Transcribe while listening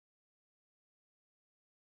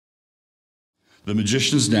The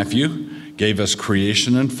Magician's Nephew gave us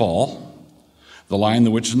creation and fall. The Lion,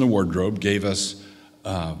 the Witch, and the Wardrobe gave us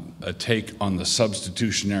a take on the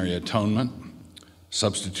substitutionary atonement.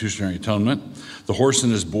 The Horse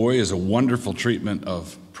and His Boy is a wonderful treatment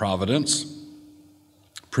of providence.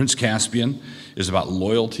 Prince Caspian is about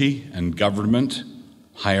loyalty and government,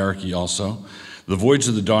 hierarchy also. The Voyage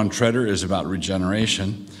of the Dawn Treader is about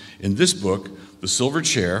regeneration. In this book, the Silver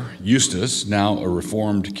Chair, Eustace, now a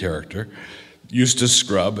reformed character, Eustace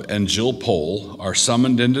Scrubb and Jill Pole are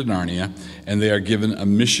summoned into Narnia, and they are given a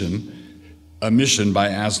mission by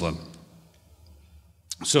Aslan.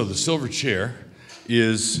 So the Silver Chair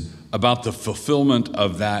is about the fulfillment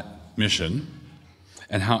of that mission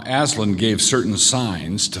and how Aslan gave certain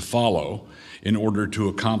signs to follow in order to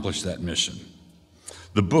accomplish that mission.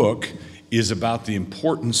 The book is about the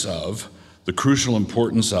crucial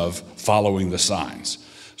importance of following the signs.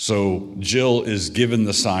 So Jill is given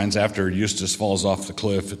the signs after Eustace falls off the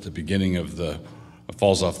cliff of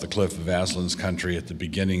Aslan's country at the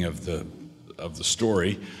beginning of the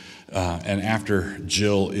story, and after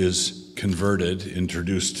Jill is converted,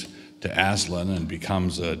 introduced to Aslan, and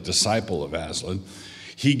becomes a disciple of Aslan.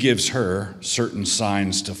 He gives her certain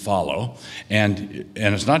signs to follow, and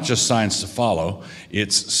it's not just signs to follow,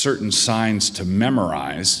 it's certain signs to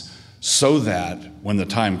memorize so that when the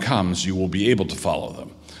time comes, you will be able to follow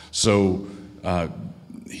them. So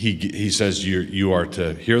he says you are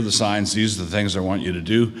to hear the signs, these are the things I want you to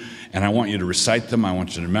do, and I want you to recite them, I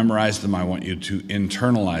want you to memorize them, I want you to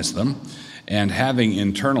internalize them. And having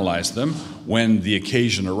internalized them, when the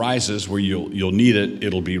occasion arises where you'll need it,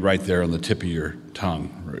 it'll be right there on the tip of your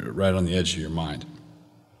tongue, right on the edge of your mind.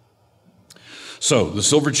 So the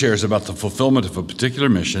Silver Chair is about the fulfillment of a particular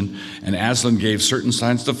mission, and Aslan gave certain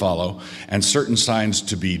signs to follow and certain signs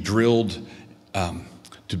to be drilled,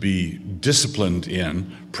 to be disciplined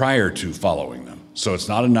in prior to following them. So it's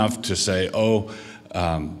not enough to say,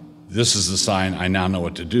 this is the sign, I now know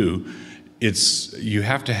what to do. You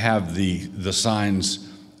have to have the signs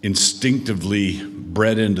instinctively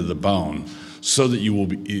bred into the bone so that you will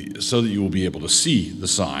be able to see the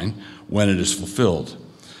sign when it is fulfilled.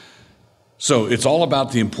 So it's all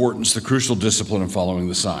about the importance, the crucial discipline of following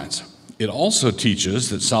the signs. It also teaches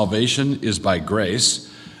that salvation is by grace.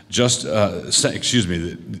 It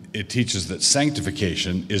teaches that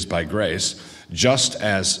sanctification is by grace, just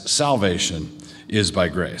as salvation is by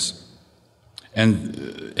grace.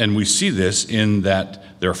 And we see this in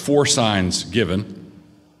that there are 4 signs given,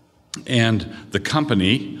 and the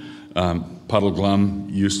company, Puddleglum,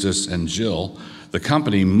 Eustace, and Jill, the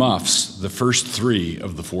company muffs the first 3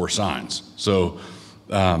 of the 4 signs. So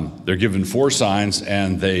they're given 4 signs,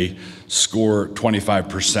 and they score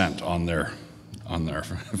 25% on their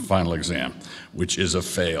final exam, which is a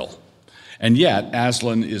fail. And yet,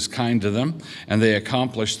 Aslan is kind to them, and they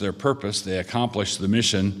accomplish their purpose, they accomplish the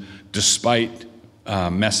mission, despite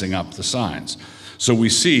messing up the signs. So we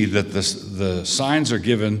see that the signs are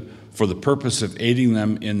given for the purpose of aiding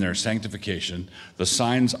them in their sanctification. The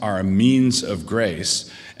signs are a means of grace,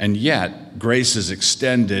 and yet grace is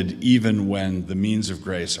extended even when the means of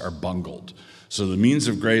grace are bungled. So the means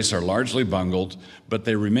of grace are largely bungled, but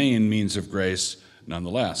they remain means of grace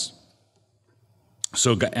nonetheless.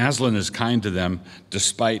 So Aslan is kind to them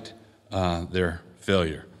despite their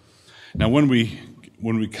failure. Now, when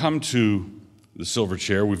we come to the Silver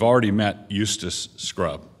Chair, we've already met Eustace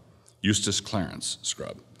Clarence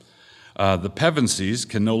Scrubb. The Pevensies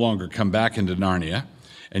can no longer come back into Narnia,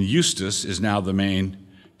 and Eustace is now the main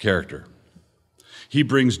character. He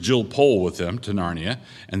brings Jill Pole with him to Narnia,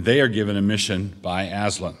 and they are given a mission by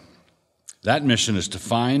Aslan. That mission is to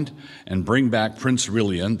find and bring back Prince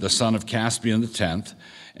Aurelian, the son of Caspian X,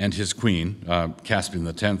 and his queen, Caspian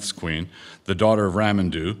X's queen, the daughter of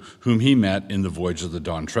Ramandu, whom he met in the Voyage of the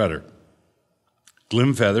Dawn Treader.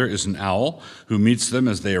 Glimfeather is an owl who meets them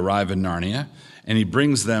as they arrive in Narnia, and he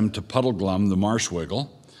brings them to Puddleglum the Marshwiggle,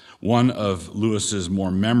 one of Lewis's more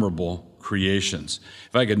memorable creations.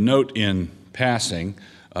 If I could note in passing,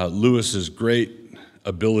 Lewis's great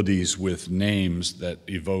abilities with names that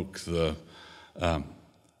evoke the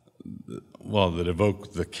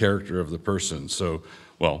character of the person. So,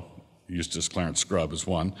 Eustace Clarence Scrubb is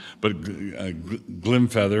one, but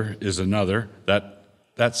Glimfeather is another.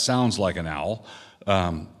 That sounds like an owl.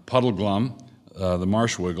 Puddleglum, the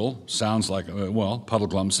Marshwiggle,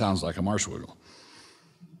 Puddleglum sounds like a Marshwiggle.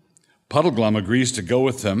 Puddleglum agrees to go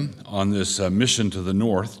with them on this mission to the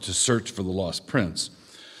north to search for the lost prince.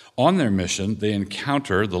 On their mission, they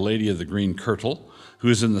encounter the Lady of the Green Kirtle, who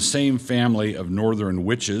is in the same family of northern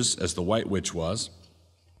witches as the White Witch was.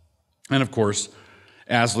 And of course,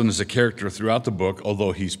 Aslan is a character throughout the book,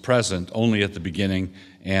 although he's present only at the beginning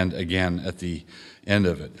and again at the end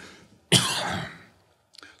of it.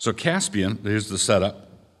 So Caspian, here's the setup.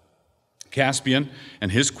 Caspian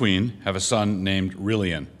and his queen have a son named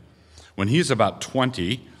Rilian. When he's about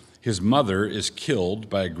 20, his mother is killed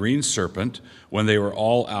by a green serpent when they were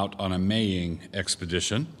all out on a maying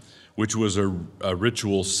expedition, which was a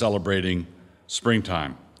ritual celebrating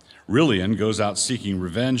springtime. Rilian goes out seeking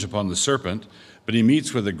revenge upon the serpent, but he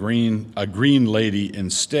meets with a green lady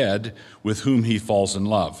instead, with whom he falls in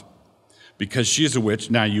love. Because she's a witch,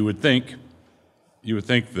 now you would think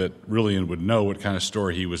that Rilian would know what kind of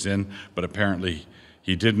story he was in, but apparently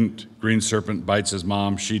he didn't. Green serpent bites his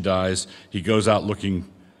mom, she dies. He goes out looking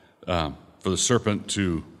for the serpent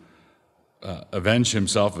to avenge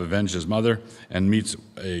himself, avenge his mother, and meets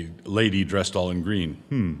a lady dressed all in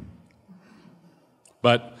green.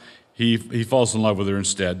 But he falls in love with her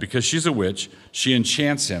instead. Because she's a witch, she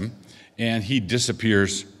enchants him, and he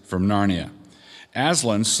disappears from Narnia.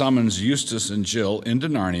 Aslan summons Eustace and Jill into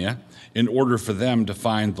Narnia in order for them to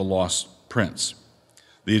find the lost prince.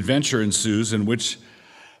 The adventure ensues, in which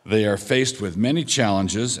they are faced with many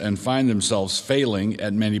challenges and find themselves failing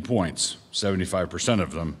at many points, 75%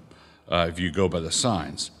 of them, if you go by the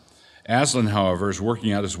signs. Aslan, however, is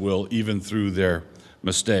working out his will even through their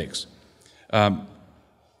mistakes.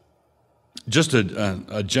 Just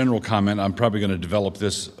a general comment, I'm probably going to develop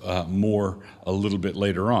this more a little bit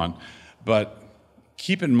later on, but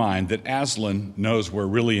keep in mind that Aslan knows where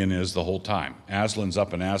Rilian is the whole time. Aslan's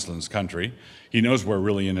up in Aslan's country. He knows where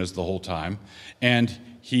Rilian is the whole time, and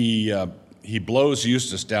he blows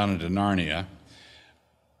Eustace down into Narnia,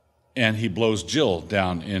 and he blows Jill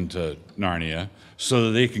down into Narnia so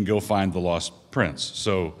that they can go find the lost prince.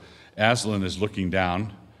 So Aslan is looking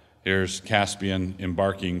down. Here's Caspian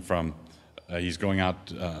embarking from, he's going out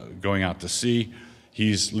to sea.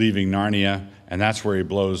 He's leaving Narnia, and that's where he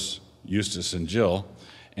blows Eustace and Jill.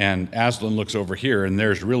 And Aslan looks over here, and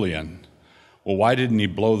there's Rilian. Well, why didn't he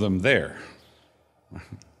blow them there?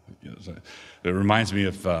 It reminds me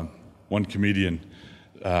of one comedian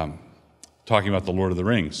talking about the Lord of the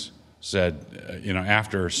Rings, said,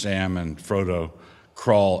 after Sam and Frodo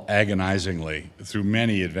crawl agonizingly through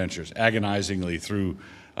many adventures, agonizingly through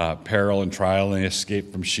peril and trial, and they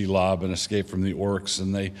escape from Shelob and escape from the orcs,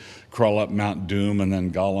 and they crawl up Mount Doom, and then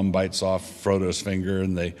Gollum bites off Frodo's finger,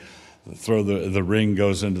 and they throw the ring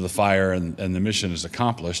goes into the fire, and the mission is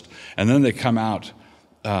accomplished. And then they come out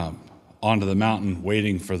onto the mountain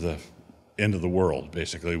waiting for the end of the world,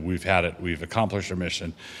 basically. We've had it. We've accomplished our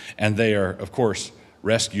mission. And they are, of course,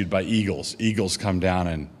 rescued by eagles. Eagles come down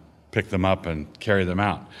and pick them up and carry them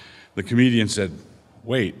out. The comedian said,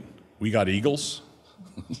 wait, we got eagles?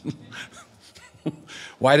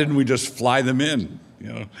 Why didn't we just fly them in?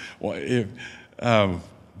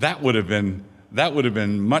 That would have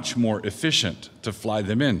been much more efficient to fly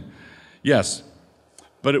them in. Yes,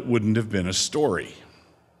 but it wouldn't have been a story.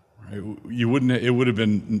 It would have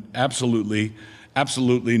been absolutely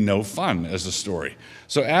no fun as a story.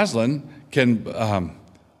 So Aslan can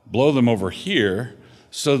blow them over here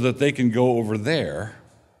so that they can go over there.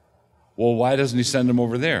 Well, why doesn't he send them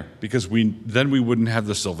over there? Because then we wouldn't have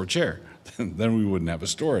the silver chair. Then we wouldn't have a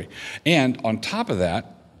story. And on top of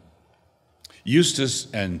that, Eustace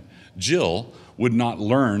and Jill would not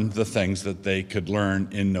learn the things that they could learn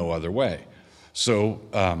in no other way. So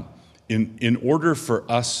in order for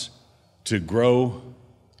us to grow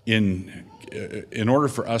in order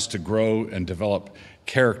for us to grow and develop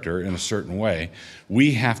character in a certain way,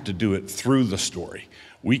 we have to do it through the story.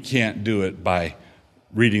 We can't do it by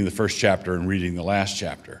reading the first chapter and reading the last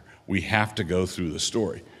chapter. We have to go through the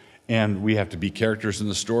story. And we have to be characters in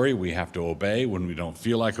the story. We have to obey when we don't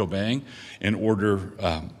feel like obeying. In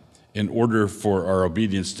order for our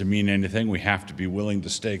obedience to mean anything, we have to be willing to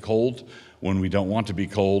stay cold when we don't want to be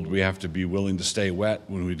cold. We have to be willing to stay wet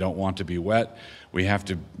when we don't want to be wet. We have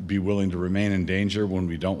to be willing to remain in danger when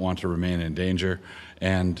we don't want to remain in danger,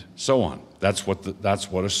 and so on. That's what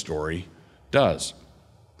a story does.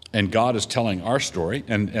 And God is telling our story,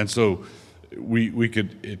 and so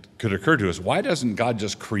it could occur to us, why doesn't God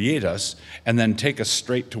just create us and then take us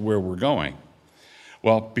straight to where we're going?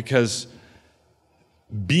 Well, because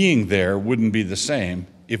being there wouldn't be the same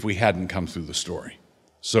if we hadn't come through the story.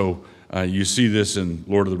 So you see this in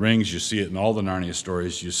Lord of the Rings, you see it in all the Narnia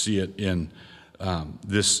stories, you see it in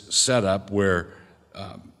this setup where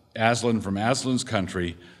Aslan from Aslan's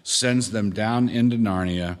country sends them down into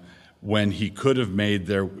Narnia when he could have made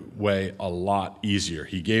their way a lot easier.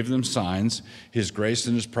 He gave them signs. His grace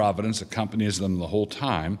and his providence accompanies them the whole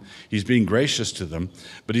time. He's being gracious to them,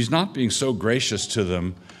 but he's not being so gracious to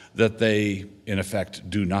them that they, in effect,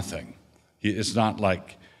 do nothing. It's not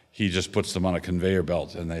like he just puts them on a conveyor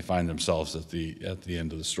belt and they find themselves at the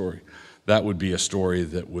end of the story. That would be a story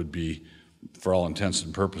that would be, for all intents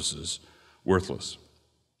and purposes, worthless.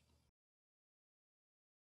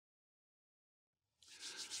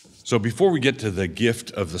 So before we get to the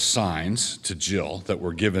gift of the signs to Jill, that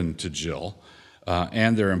were given to Jill,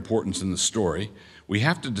 and their importance in the story, we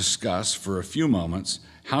have to discuss for a few moments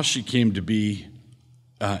how she came to be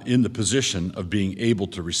in the position of being able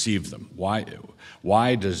to receive them.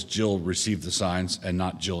 Why does Jill receive the signs and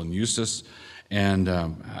not Jill and Eustace? And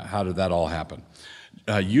how did that all happen?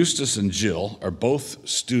 Eustace and Jill are both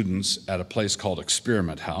students at a place called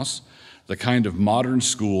Experiment House, the kind of modern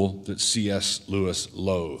school that C.S. Lewis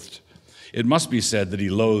loathed. It must be said that he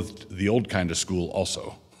loathed the old kind of school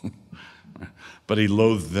also, but he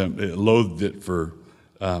loathed it for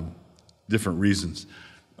different reasons.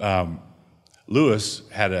 Lewis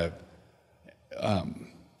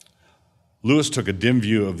took a dim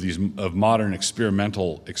view of modern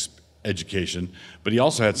experimental education, but he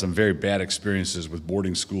also had some very bad experiences with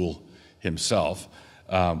boarding school himself.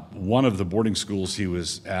 One of the boarding schools he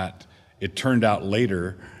was at, it turned out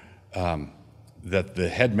later that the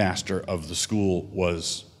headmaster of the school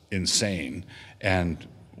was insane and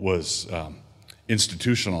was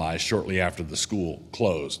institutionalized shortly after the school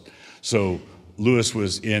closed. So Lewis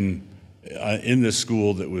was in this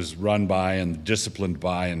school that was run by and disciplined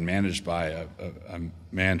by and managed by a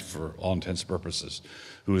man, for all intents and purposes,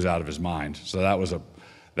 who was out of his mind. So that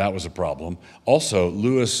was a problem. Also,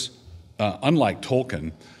 Lewis, unlike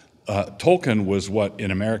Tolkien, Tolkien was what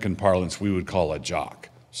in American parlance we would call a jock.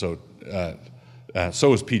 So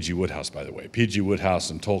was P.G. Wodehouse, by the way. P.G.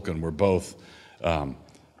 Wodehouse and Tolkien were both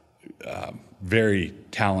very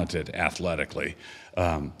talented athletically.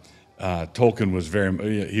 Tolkien was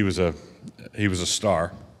he was a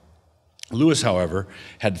star. Lewis, however,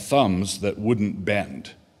 had thumbs that wouldn't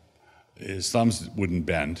bend. His thumbs wouldn't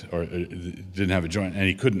bend, or didn't have a joint, and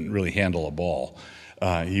he couldn't really handle a ball.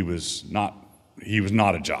 He was not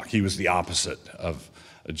a jock. He was the opposite of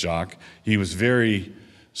a jock. He was very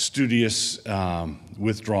studious,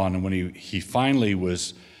 withdrawn, and when he finally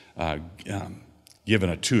was given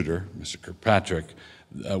a tutor, Mr. Kirkpatrick,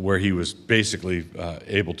 where he was basically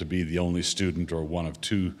able to be the only student or one of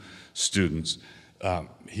two students,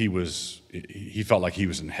 he felt like he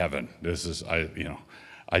was in heaven.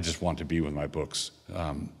 I just want to be with my books.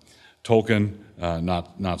 Tolkien,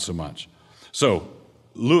 not so much. So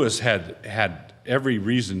Lewis had every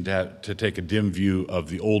reason to take a dim view of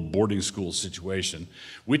the old boarding school situation,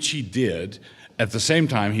 which he did. At the same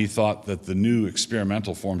time, he thought that the new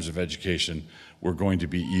experimental forms of education were going to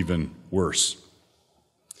be even worse.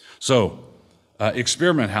 So,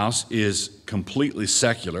 Experiment House is completely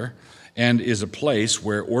secular and is a place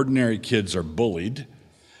where ordinary kids are bullied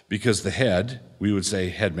because the head, we would say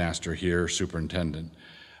headmaster here, superintendent,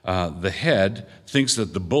 the head thinks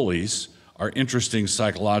that the bullies are interesting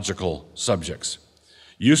psychological subjects.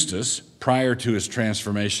 Eustace, prior to his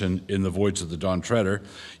transformation in The Voyage of the Dawn Treader,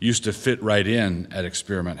 used to fit right in at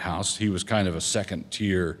Experiment House. He was kind of a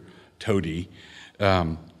second-tier toady,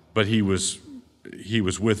 but he was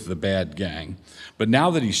with the bad gang. But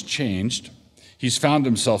now that he's changed, he's found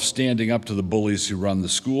himself standing up to the bullies who run the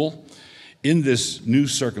school. In this new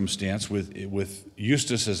circumstance, with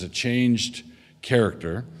Eustace as a changed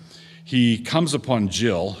character, he comes upon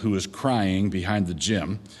Jill, who is crying behind the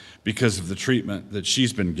gym because of the treatment that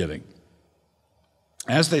she's been getting.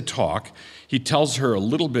 As they talk, he tells her a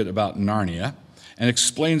little bit about Narnia and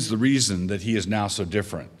explains the reason that he is now so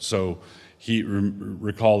different. So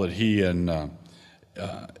recall that he and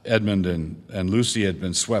Edmund and Lucy had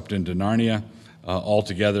been swept into Narnia all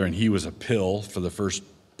together, and he was a pill for the first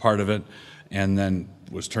part of it, and then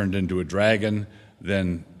was turned into a dragon.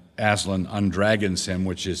 Then Aslan undragons him,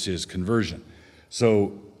 which is his conversion.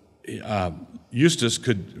 So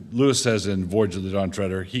Lewis says in Voyage of the Dawn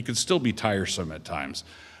Treader, he could still be tiresome at times,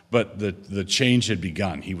 but the change had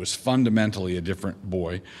begun. He was fundamentally a different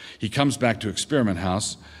boy. He comes back to Experiment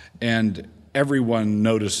House, and everyone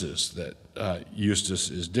notices that Eustace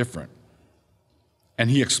is different. And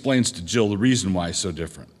he explains to Jill the reason why he's so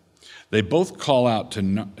different. They both call out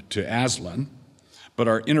to Aslan, but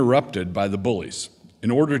are interrupted by the bullies. In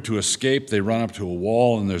order to escape, they run up to a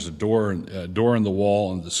wall, and there's a door in the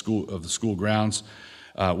wall of the school grounds,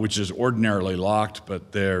 which is ordinarily locked,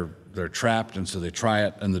 but they're trapped, and so they try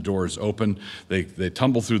it, and the door is open. They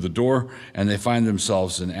tumble through the door, and they find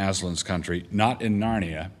themselves in Aslan's country, not in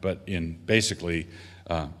Narnia, but in basically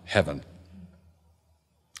heaven.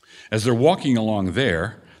 As they're walking along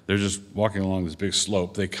there, They're just walking along this big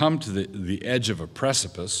slope. They come to the edge of a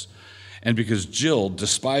precipice, and because Jill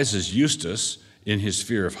despises Eustace in his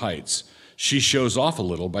fear of heights, she shows off a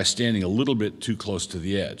little by standing a little bit too close to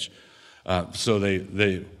the edge. So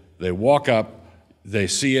they walk up, they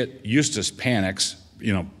see it, Eustace panics,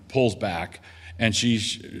 pulls back, and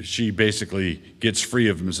she basically gets free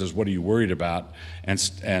of him and says, "What are you worried about?" And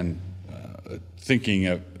thinking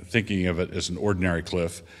of it as an ordinary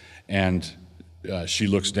cliff, and she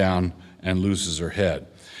looks down and loses her head.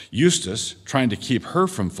 Eustace, trying to keep her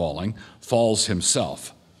from falling, falls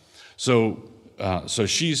himself. So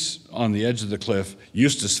she's on the edge of the cliff.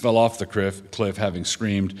 Eustace fell off the cliff having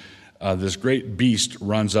screamed. This great beast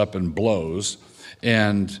runs up and blows,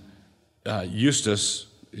 and Eustace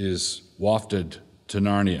is wafted to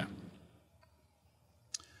Narnia.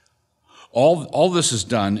 All this is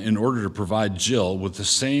done in order to provide Jill with the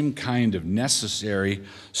same kind of necessary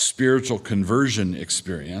spiritual conversion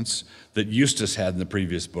experience that Eustace had in the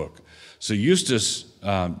previous book. So Eustace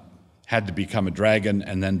had to become a dragon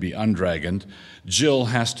and then be undragoned. Jill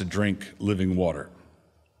has to drink living water.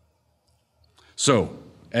 So,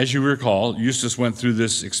 as you recall, Eustace went through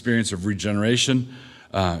this experience of regeneration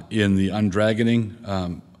in the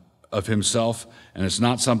undragoning of himself, and it's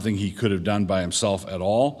not something he could have done by himself at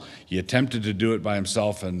all. He attempted to do it by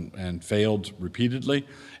himself and failed repeatedly,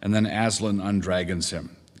 and then Aslan undragons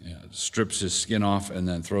him, strips his skin off, and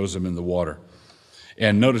then throws him in the water.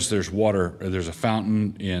 And notice there's water, there's a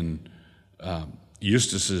fountain in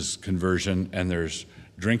Eustace's conversion, and there's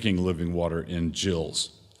drinking living water in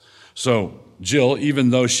Jill's. So Jill,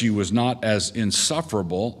 even though she was not as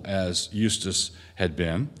insufferable as Eustace had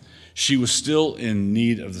been, she was still in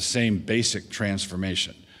need of the same basic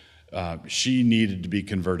transformation. She needed to be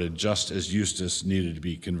converted just as Eustace needed to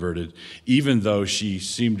be converted, even though she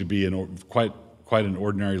seemed to be quite an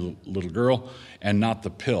ordinary little girl and not the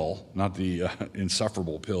pill, not the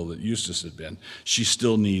insufferable pill that Eustace had been. She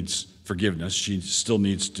still needs forgiveness. She still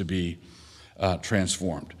needs to be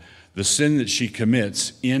transformed. The sin that she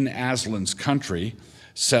commits in Aslan's country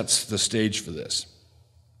sets the stage for this.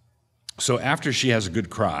 So after she has a good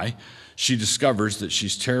cry, she discovers that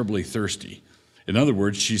she's terribly thirsty. In other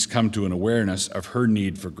words, she's come to an awareness of her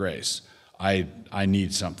need for grace. I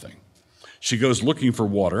need something. She goes looking for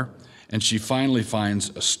water, and she finally finds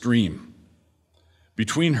a stream.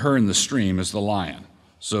 Between her and the stream is the lion.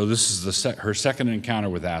 So this is her second encounter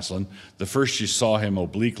with Aslan. The first, she saw him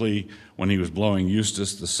obliquely when he was blowing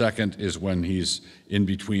Eustace. The second is when he's in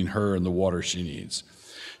between her and the water she needs.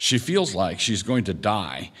 She feels like she's going to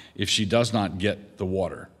die if she does not get the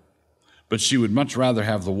water, but she would much rather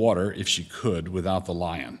have the water if she could without the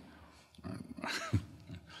lion.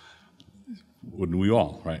 Wouldn't we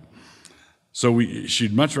all, right? So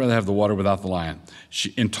she'd much rather have the water without the lion.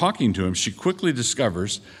 In talking to him, she quickly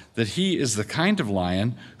discovers that he is the kind of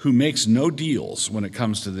lion who makes no deals when it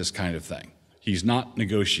comes to this kind of thing. He's not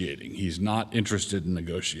negotiating. He's not interested in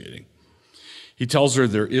negotiating. He tells her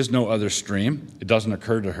there is no other stream. It doesn't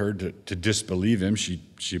occur to her to disbelieve him.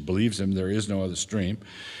 She believes him. There is no other stream.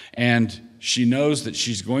 And she knows that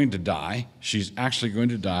she's going to die. She's actually going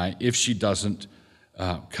to die if she doesn't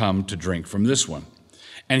come to drink from this one.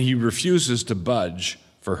 And he refuses to budge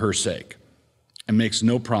for her sake and makes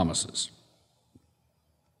no promises.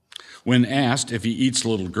 When asked if he eats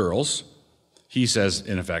little girls, he says,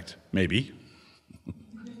 in effect, maybe.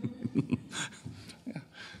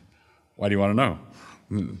 Why do you want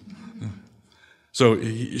to know? So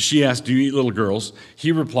she asks, do you eat little girls?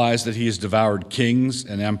 He replies that he has devoured kings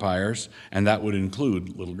and empires, and that would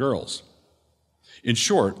include little girls. In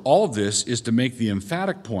short, all of this is to make the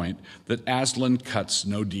emphatic point that Aslan cuts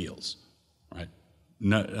no deals, right?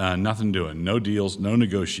 Nothing doing, no deals, no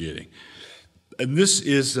negotiating. And this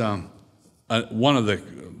is one of the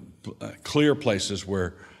clear places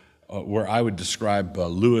where I would describe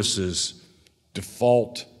Lewis's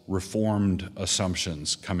default Reformed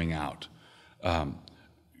assumptions coming out.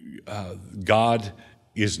 God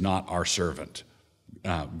is not our servant.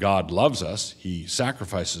 God loves us. He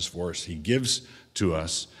sacrifices for us. He gives to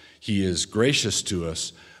us. He is gracious to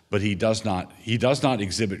us, but he does not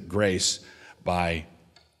exhibit grace by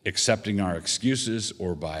accepting our excuses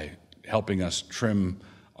or by helping us trim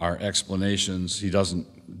our explanations. He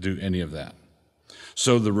doesn't do any of that.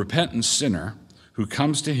 So the repentant sinner who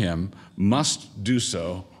comes to him must do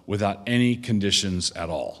so without any conditions at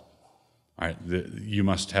all. All right, you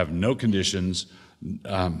must have no conditions.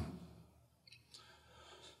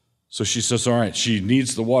 So she says, all right, she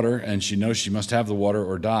needs the water, and she knows she must have the water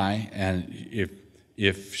or die. And if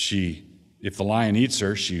the lion eats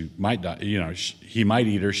her, she might die. He might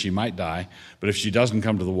eat her, she might die. But if she doesn't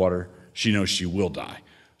come to the water, she knows she will die.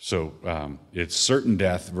 So it's certain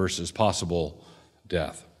death versus possible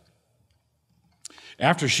death.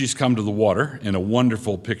 After she's come to the water, in a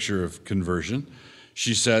wonderful picture of conversion,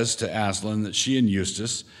 she says to Aslan that she and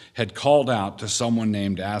Eustace had called out to someone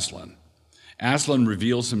named Aslan. Aslan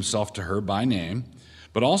reveals himself to her by name,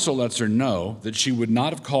 but also lets her know that she would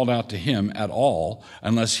not have called out to him at all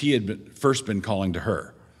unless he had first been calling to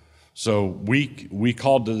her. So we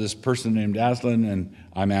called to this person named Aslan, and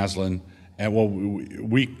I'm Aslan, and well,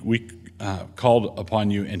 we called upon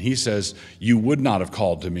you, and he says, you would not have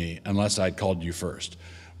called to me unless I'd called you first,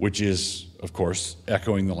 which is, of course,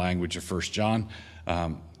 echoing the language of 1 John.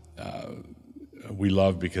 We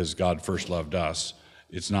love because God first loved us.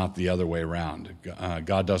 It's not the other way around.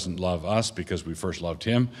 God doesn't love us because we first loved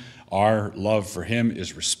him. Our love for him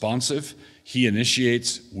is responsive. He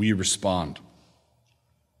initiates, we respond.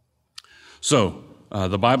 So,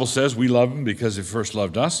 the Bible says we love him because he first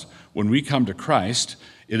loved us. When we come to Christ,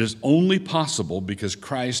 it is only possible because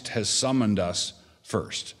Christ has summoned us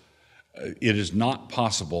first. It is not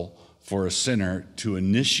possible for a sinner to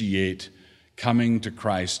initiate coming to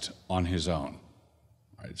Christ on his own.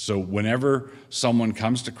 Right? So whenever someone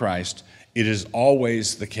comes to Christ, it is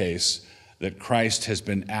always the case that Christ has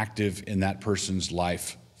been active in that person's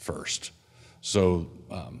life first. So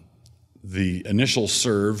the initial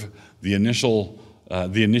serve, the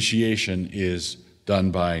initiation is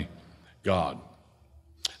done by God.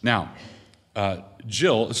 Now,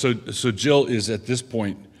 Jill. So Jill is at this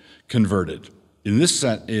point converted. In this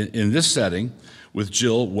setting, with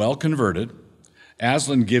Jill well converted,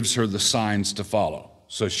 Aslan gives her the signs to follow.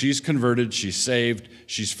 So she's converted, she's saved,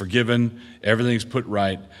 she's forgiven, everything's put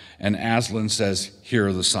right, and Aslan says, here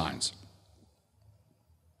are the signs.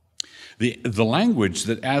 The language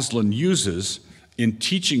that Aslan uses in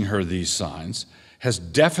teaching her these signs has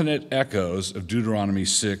definite echoes of Deuteronomy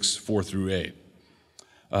 6, 4 through 8.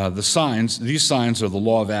 These signs are the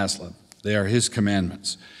law of Aslan. They are his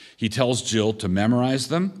commandments. He tells Jill to memorize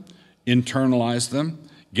them, internalize them,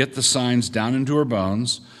 get the signs down into her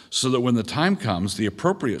bones, so that when the time comes, the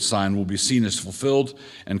appropriate sign will be seen as fulfilled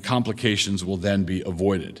and complications will then be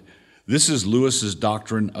avoided. This is Lewis's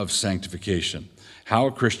doctrine of sanctification, how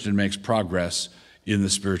a Christian makes progress in the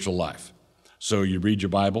spiritual life. So you read your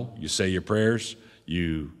Bible, you say your prayers,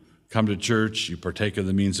 you come to church, you partake of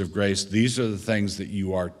the means of grace. These are the things that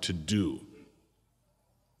you are to do.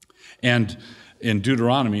 And in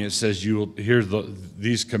Deuteronomy, it says, you will hear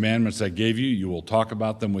these commandments I gave you. You will talk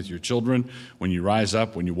about them with your children. When you rise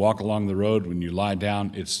up, when you walk along the road, when you lie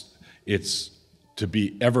down, it's to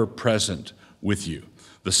be ever present with you.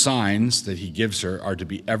 The signs that he gives her are to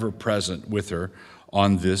be ever present with her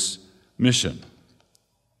on this mission.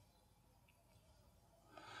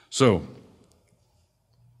 So,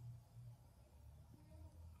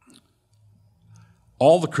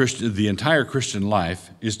 the entire Christian life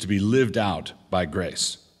is to be lived out by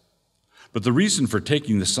grace. But the reason for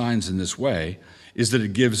taking the signs in this way is that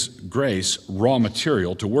it gives grace raw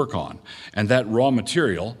material to work on, and that raw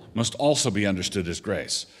material must also be understood as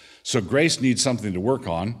grace. So grace needs something to work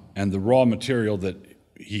on, and the raw material that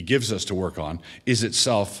he gives us to work on is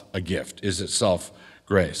itself a gift, is itself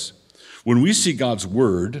grace. When we see God's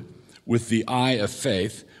word with the eye of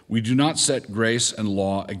faith, we do not set grace and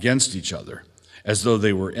law against each other, as though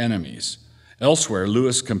they were enemies. Elsewhere,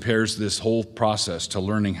 Lewis compares this whole process to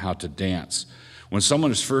learning how to dance. When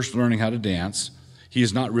someone is first learning how to dance, he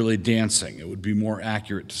is not really dancing. It would be more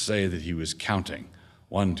accurate to say that he was counting.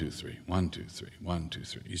 1, 2, 3, 1, 2, 3, 1, 2,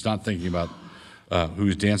 3. He's not thinking about who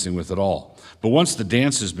he's dancing with at all. But once the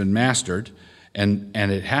dance has been mastered, and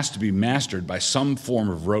it has to be mastered by some form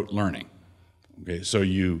of rote learning. Okay, so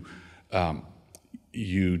you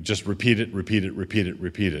just repeat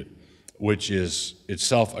it, which is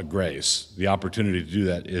itself a grace. The opportunity to do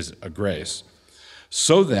that is a grace.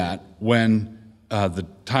 So that when the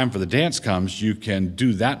time for the dance comes, you can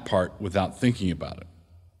do that part without thinking about it.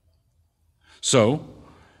 So,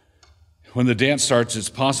 when the dance starts, it's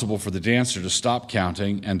possible for the dancer to stop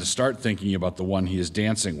counting and to start thinking about the one he is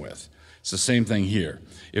dancing with. It's the same thing here.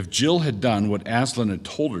 If Jill had done what Aslan had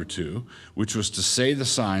told her to, which was to say the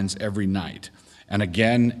signs every night, and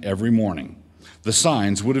again every morning, the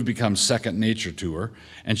signs would have become second nature to her,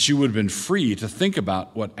 and she would have been free to think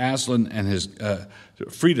about Aslan and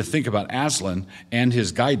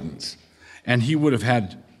his guidance. And he would have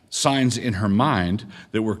had signs in her mind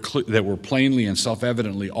that were plainly and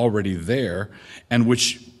self-evidently already there, and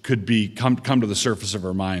which could come to the surface of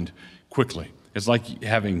her mind quickly. It's like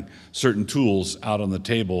having certain tools out on the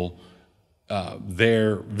table,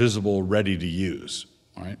 there, visible, ready to use.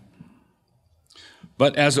 All right.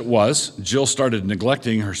 But as it was, Jill started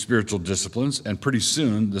neglecting her spiritual disciplines, and pretty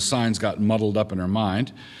soon the signs got muddled up in her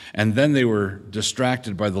mind, and then they were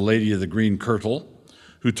distracted by the lady of the green kirtle,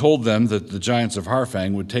 who told them that the giants of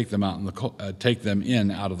Harfang would take them in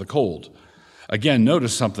out of the cold. Again,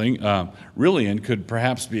 notice something. Rillian could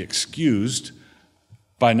perhaps be excused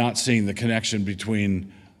by not seeing the connection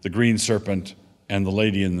between the green serpent and the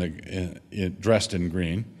lady dressed in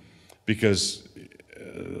green, because,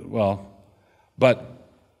 but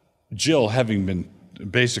Jill, having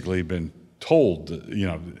basically been told,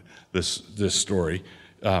 this story,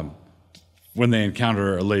 when they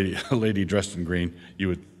encounter a lady dressed in green,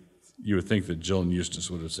 you would think that Jill and Eustace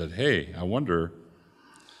would have said, "Hey, I wonder."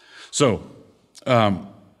 So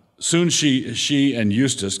soon she and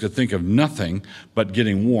Eustace could think of nothing but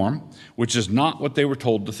getting warm, which is not what they were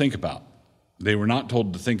told to think about. They were not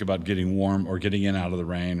told to think about getting warm or getting in out of the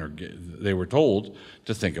rain, they were told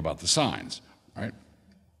to think about the signs, right?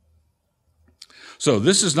 So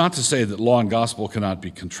this is not to say that law and gospel cannot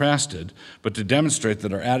be contrasted, but to demonstrate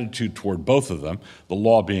that our attitude toward both of them, the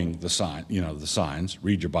law being the sign, the signs,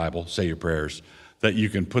 read your Bible, say your prayers, that you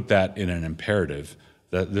can put that in an imperative,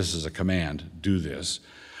 that this is a command, do this.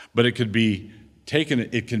 But it can be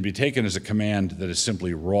taken as a command that is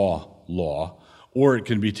simply raw law, or it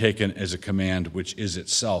can be taken as a command which is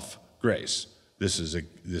itself grace. This is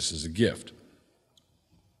a gift.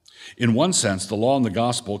 In one sense, the law and the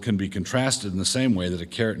gospel can be contrasted in the same way that a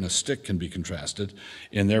carrot and a stick can be contrasted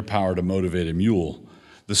in their power to motivate a mule.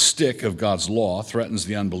 The stick of God's law threatens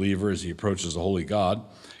the unbeliever as he approaches a holy God,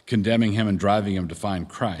 condemning him and driving him to find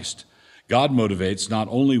Christ. God motivates not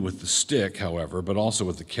only with the stick, however, but also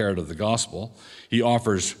with the carrot of the gospel. He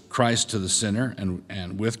offers Christ to the sinner,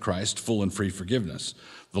 and with Christ, full and free forgiveness.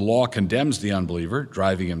 The law condemns the unbeliever,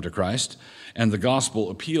 driving him to Christ, and the gospel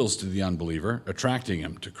appeals to the unbeliever, attracting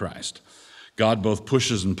him to Christ. God both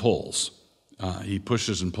pushes and pulls. He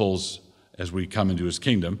pushes and pulls as we come into his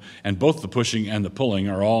kingdom, and both the pushing and the pulling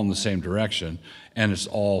are all in the same direction, and it's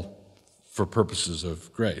all for purposes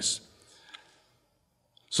of grace.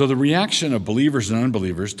 So the reaction of believers and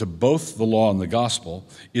unbelievers to both the law and the gospel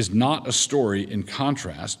is not a story in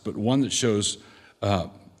contrast, but one that shows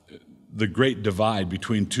the great divide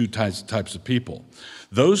between two types of people.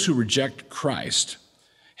 Those who reject Christ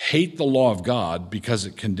hate the law of God because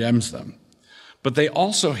it condemns them, but they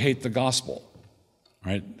also hate the gospel,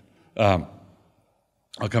 right? I'll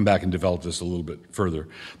come back and develop this a little bit further.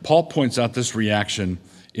 Paul points out this reaction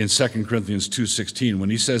in 2 Corinthians 2:16 when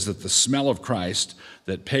he says that the smell of Christ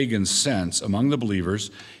that pagans sense among the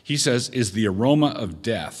believers, he says, is the aroma of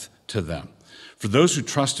death to them. For those who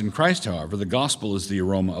trust in Christ, however, the gospel is the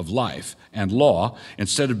aroma of life, and law,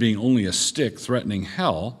 instead of being only a stick threatening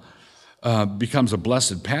hell, becomes a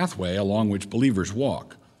blessed pathway along which believers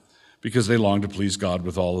walk, because they long to please God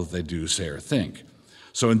with all that they do, say, or think.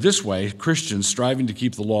 So in this way, Christians striving to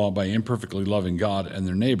keep the law by imperfectly loving God and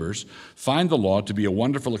their neighbors find the law to be a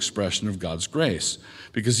wonderful expression of God's grace,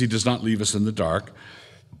 because he does not leave us in the dark,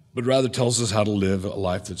 but rather tells us how to live a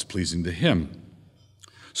life that's pleasing to him.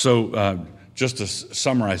 So just to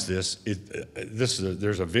summarize this,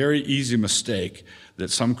 there's a very easy mistake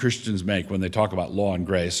that some Christians make when they talk about law and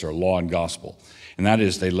grace or law and gospel, and that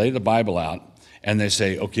is they lay the Bible out and they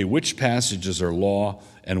say, okay, which passages are law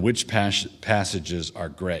and which passages are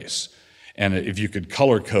grace? And if you could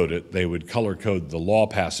color code it, they would color code the law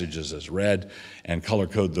passages as red and color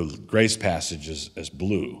code the grace passages as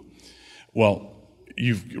blue. Well,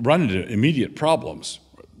 you've run into immediate problems.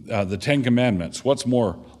 The Ten Commandments, what's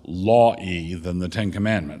more law-y than the Ten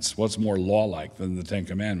Commandments? What's more law-like than the Ten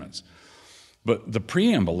Commandments? But the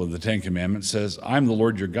preamble of the Ten Commandments says, I'm the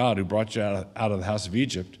Lord your God who brought you out of the house of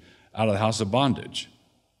Egypt, out of the house of bondage.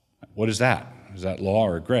 What is that? Is that law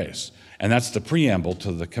or grace? And that's the preamble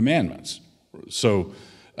to the commandments. So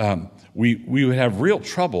we would have real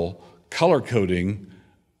trouble color coding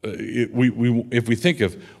if we think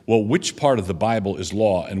of, well, which part of the Bible is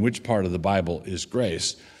law and which part of the Bible is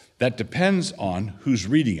grace. That depends on who's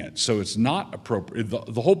reading it. So it's not appropriate.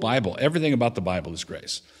 The whole Bible, everything about the Bible is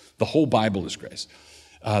grace. The whole Bible is grace.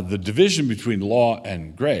 The division between law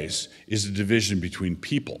and grace is a division between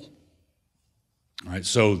people. All right,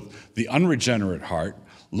 so the unregenerate heart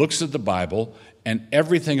looks at the Bible and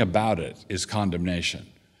everything about it is condemnation.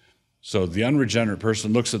 So the unregenerate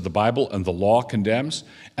person looks at the Bible and the law condemns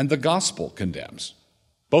and the gospel condemns.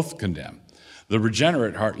 Both condemn. The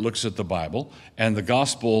regenerate heart looks at the Bible and the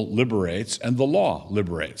gospel liberates and the law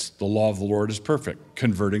liberates. The law of the Lord is perfect,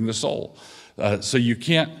 converting the soul. So you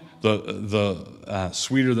can't, the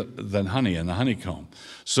sweeter than honey and the honeycomb.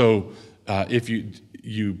 So if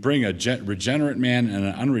you bring a regenerate man and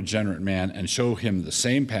an unregenerate man and show him the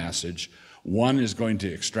same passage, one is going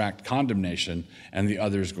to extract condemnation and the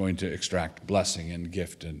other is going to extract blessing and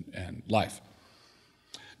gift and life.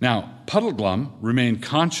 Now, Puddleglum remained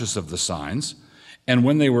conscious of the signs, and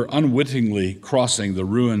when they were unwittingly crossing the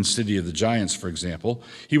ruined city of the giants, for example,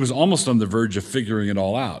 he was almost on the verge of figuring it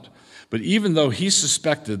all out. But even though he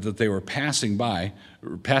suspected that they were passing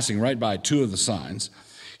right by two of the signs,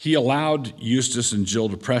 he allowed Eustace and Jill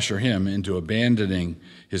to pressure him into abandoning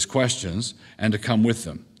his questions and to come with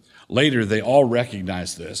them. Later, they all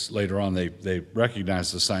recognized this. Later on, they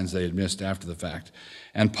recognized the signs they had missed after the fact.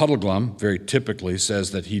 And Puddleglum, very typically,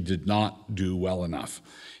 says that he did not do well enough.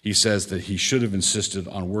 He says that he should have insisted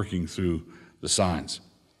on working through the signs.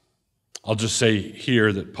 I'll just say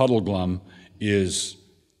here that Puddleglum is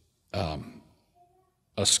a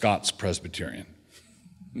Scots Presbyterian.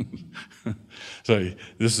 So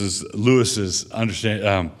this is Lewis's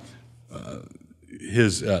understanding.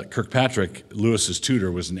 Kirkpatrick, Lewis's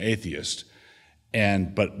tutor, was an atheist,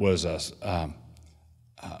 but was a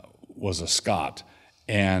Scot,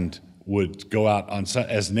 and would go out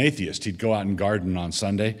as an atheist. He'd go out and garden on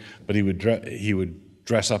Sunday, but he would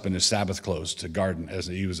dress up in his Sabbath clothes to garden, as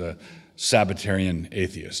he was a Sabbatarian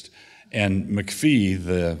atheist. And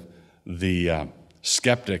McPhee, the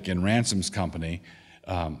skeptic in Ransom's company,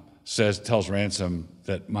 tells Ransom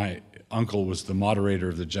that my uncle was the moderator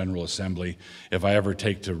of the General Assembly. If I ever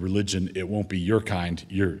take to religion, it won't be your kind,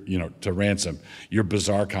 to Ransom, your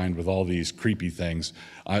bizarre kind with all these creepy things.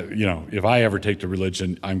 If I ever take to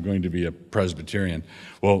religion, I'm going to be a Presbyterian.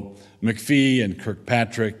 Well, McPhee and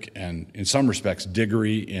Kirkpatrick, and in some respects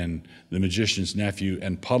Diggory in The Magician's Nephew,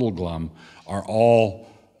 and Puddleglum are all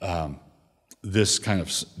this kind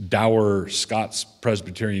of dour Scots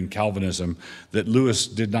Presbyterian Calvinism that Lewis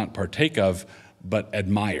did not partake of, but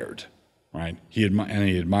admired, right? He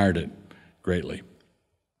admired it greatly.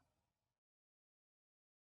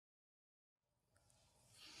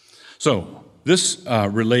 So this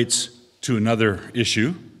relates to another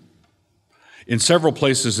issue. In several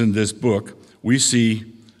places in this book, we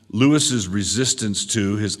see Lewis's resistance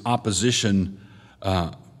to his opposition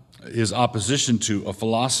to a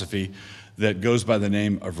philosophy that goes by the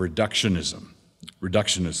name of reductionism.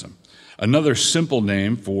 Another simple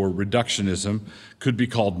name for reductionism could be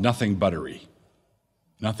called nothing buttery.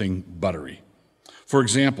 Nothing buttery. For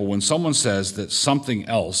example, when someone says that something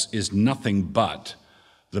else is nothing but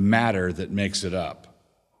the matter that makes it up,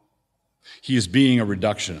 he is being a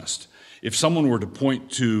reductionist. If someone were to point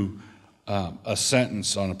to a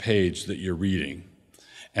sentence on a page that you're reading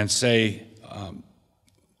and say,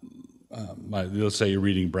 let's say you're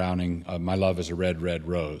reading Browning, my love is a red, red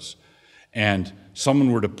rose, and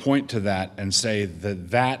someone were to point to that and say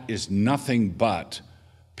that that is nothing but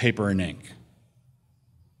paper and ink.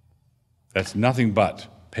 That's nothing but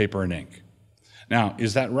paper and ink. Now,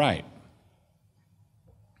 is that right?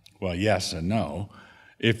 Well, yes and no.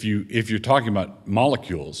 If you're talking about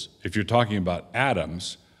molecules, if you're talking about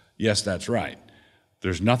atoms, yes, that's right.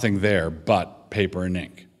 There's nothing there but paper and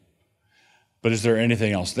ink. But is there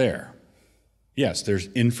anything else there? Yes, there's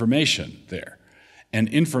information there. And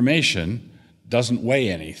information doesn't weigh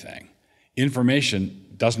anything. Information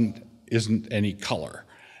isn't any color.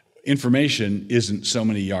 Information isn't so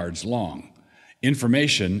many yards long.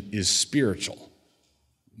 Information is spiritual.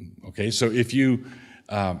 Okay, so if you're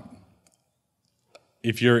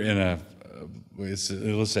in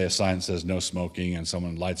let's say a sign says no smoking, and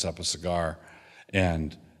someone lights up a cigar,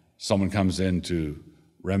 and someone comes in to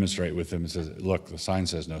remonstrate with him and says, look, the sign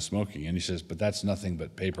says no smoking. And he says, but that's nothing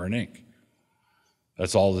but paper and ink.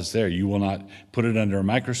 That's all that's there. You will not put it under a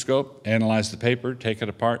microscope, analyze the paper, take it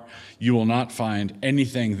apart. You will not find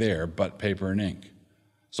anything there but paper and ink.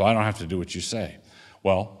 So I don't have to do what you say.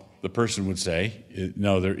 Well, the person would say,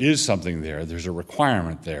 no, there is something there. There's a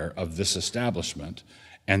requirement there of this establishment,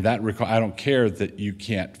 and that I don't care that you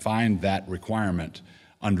can't find that requirement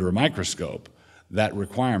under a microscope. That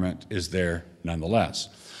requirement is there nonetheless.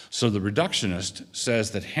 So the reductionist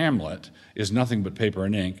says that Hamlet is nothing but paper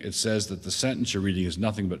and ink. It says that the sentence you're reading is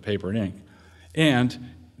nothing but paper and ink.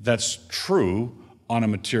 And that's true on a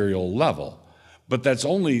material level. But that's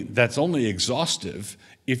only exhaustive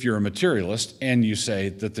if you're a materialist and you say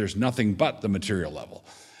that there's nothing but the material level.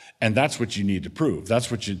 And that's what you need to prove.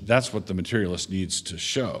 That's what the materialist needs to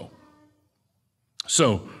show.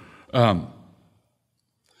 So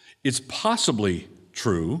it's possibly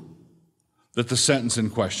true that the sentence in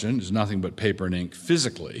question is nothing but paper and ink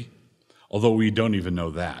physically, although we don't even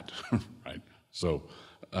know that, right? So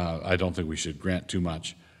I don't think we should grant too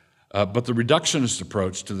much. But the reductionist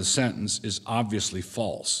approach to the sentence is obviously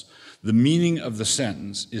false. The meaning of the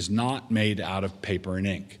sentence is not made out of paper and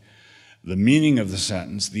ink. The meaning of the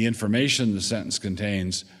sentence, the information the sentence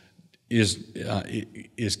contains,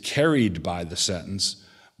 is carried by the sentence,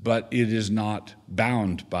 but it is not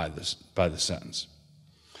bound by the sentence.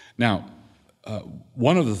 Now,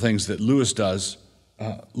 one of the things that Lewis does,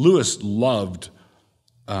 Lewis loved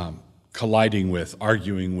colliding with,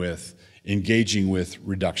 arguing with, engaging with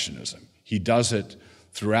reductionism. He does it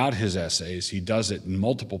throughout his essays. He does it in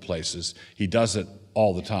multiple places. He does it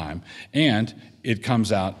all the time. And it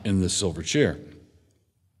comes out in the Silver Chair.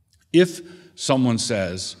 If someone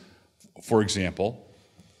says, for example,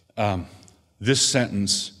 this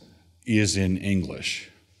sentence is in English,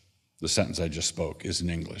 the sentence I just spoke is in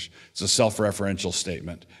English. It's a self-referential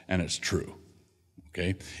statement, and it's true.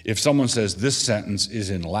 Okay? If someone says this sentence is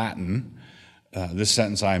in Latin, this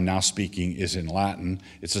sentence I am now speaking is in Latin,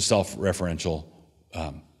 it's a self-referential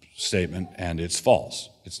statement, and it's false.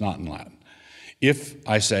 It's not in Latin. If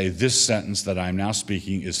I say this sentence that I'm now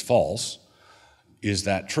speaking is false, is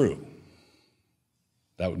that true?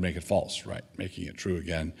 That would make it false, right? Making it true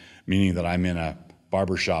again, meaning that I'm in a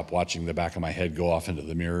barber shop watching the back of my head go off into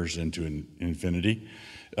the mirrors into infinity.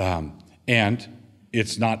 And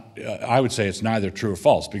it's not, I would say it's neither true or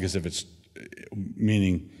false, because if it's,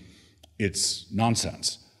 meaning it's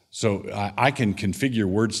nonsense. So I can configure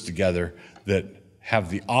words together that have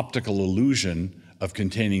the optical illusion of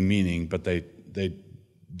containing meaning, but they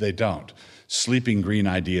don't. Sleeping green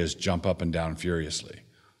ideas jump up and down furiously.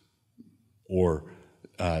 Or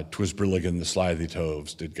 'twas brilliant the slithy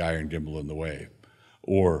toves, did gyre and gimble in the wave.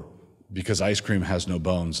 Or because ice cream has no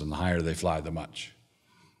bones, and the higher they fly, the much.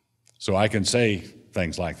 So I can say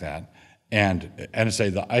things like that, and say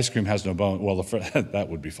the ice cream has no bone. Well, that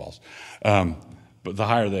would be false. But the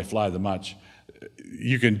higher they fly, the much.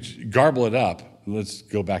 You can garble it up. Let's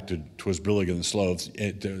go back to 'twas brilliant the sloves.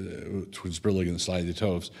 'Twas brilliant the slithy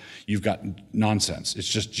toves. You've got nonsense. It's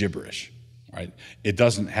just gibberish, right? It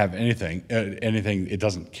doesn't have anything. It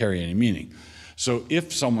doesn't carry any meaning. So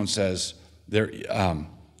if someone says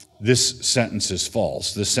this sentence is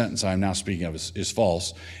false, this sentence I'm now speaking of is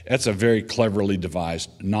false, that's a very cleverly devised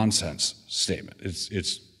nonsense statement.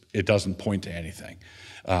 It doesn't point to anything.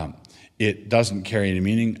 It doesn't carry any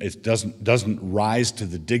meaning. It doesn't rise to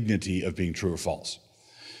the dignity of being true or false.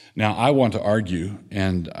 Now, I want to argue,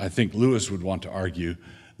 and I think Lewis would want to argue,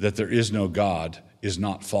 that there is no God is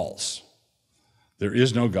not false. There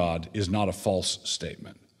is no God is not a false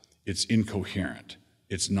statement. It's incoherent.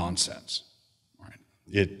 It's nonsense.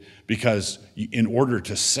 Because in order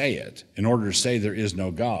to say it, in order to say there is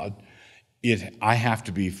no God, I have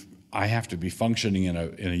to be functioning in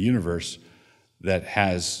a universe that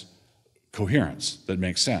has coherence, that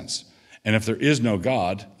makes sense. And if there is no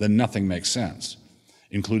God, then nothing makes sense,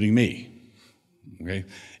 including me. Okay?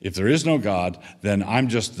 If there is no God, then I'm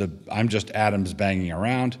just atoms banging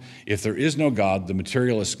around. If there is no God, the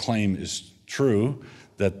materialist claim is true,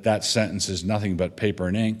 that sentence is nothing but paper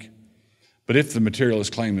and ink. But if the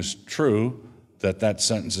materialist claim is true, that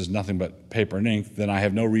sentence is nothing but paper and ink, then I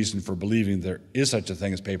have no reason for believing there is such a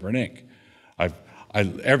thing as paper and ink.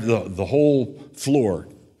 The whole floor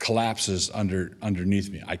collapses underneath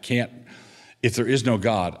me. If there is no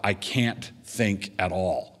God, I can't think at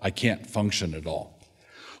all. I can't function at all.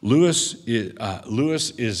 Lewis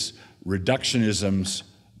is reductionism's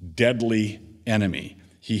deadly enemy.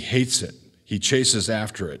 He hates it. He chases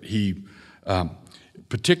after it.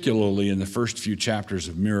 Particularly in the first few chapters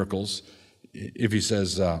of Miracles, if he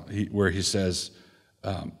says,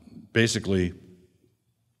 basically,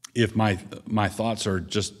 if my thoughts are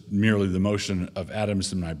just merely the motion of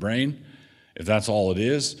atoms in my brain, if that's all it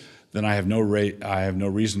is, then I have no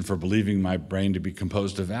reason for believing my brain to be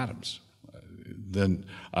composed of atoms. Then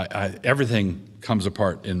everything comes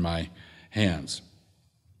apart in my hands.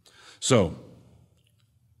 So,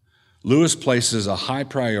 Lewis places a high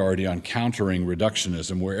priority on countering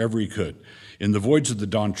reductionism wherever he could. In The Voyage of the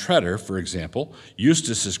Dawn Treader, for example,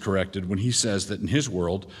 Eustace is corrected when he says that in his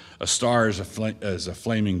world, a star is a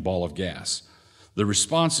flaming ball of gas. The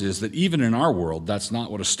response is that even in our world, that's not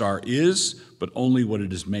what a star is, but only what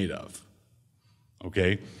it is made of.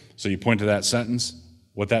 Okay? So you point to that sentence.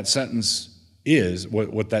 What that sentence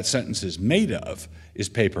is made of is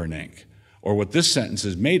paper and ink. Or what this sentence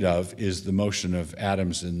is made of is the motion of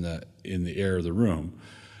atoms in the air of the room.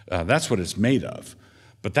 That's what it's made of.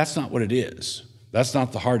 But that's not what it is. That's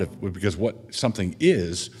not the heart of it, because what something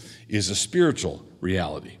is a spiritual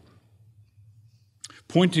reality.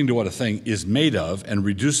 Pointing to what a thing is made of and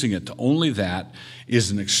reducing it to only that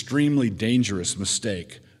is an extremely dangerous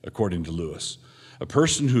mistake, according to Lewis. A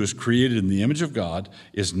person who is created in the image of God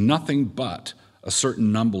is nothing but a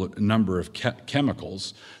certain number of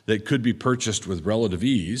chemicals that could be purchased with relative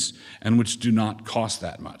ease and which do not cost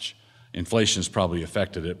that much. Inflation has probably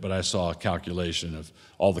affected it, but I saw a calculation of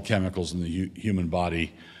all the chemicals in the human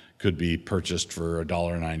body could be purchased for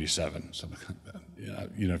 $1.97, something like that.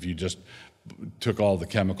 If you just took all the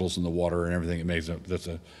chemicals in the water and everything it makes up, that's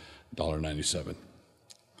 $1.97.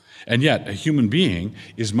 And yet, a human being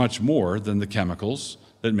is much more than the chemicals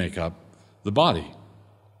that make up the body.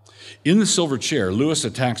 In The Silver Chair, Lewis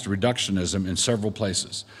attacks reductionism in several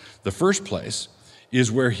places. The first place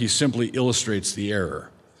is where he simply illustrates the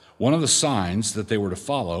error. One of the signs that they were to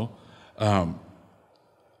follow, one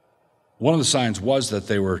of the signs was that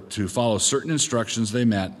they were to follow certain instructions they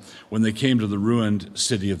met when they came to the ruined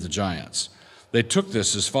city of the giants. They took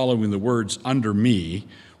this as following the words "under me,"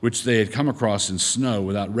 which they had come across in snow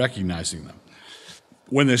without recognizing them.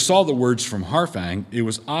 When they saw the words from Harfang, it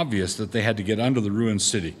was obvious that they had to get under the ruined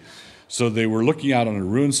city. So they were looking out on a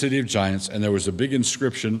ruined city of giants, and there was a big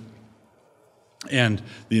inscription, and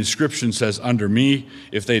the inscription says, "Under me."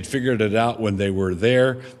 If they'd figured it out when they were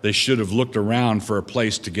there, they should have looked around for a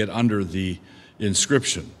place to get under the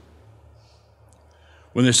inscription.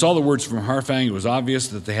 When they saw the words from Harfang, it was obvious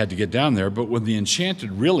that they had to get down there, but when the enchanted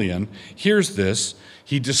Rillian hears this,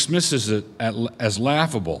 he dismisses it as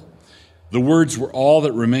laughable. The words were all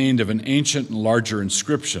that remained of an ancient and larger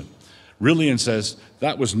inscription. Rillian says,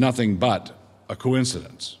 that was nothing but a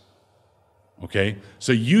coincidence. Okay?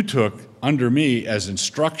 So you took "under me" as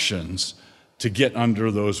instructions to get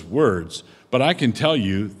under those words, but I can tell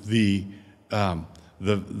you the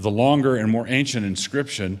longer and more ancient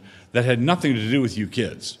inscription that had nothing to do with you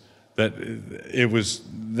kids.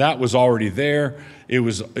 That was already there. It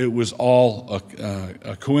was all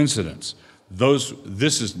a coincidence.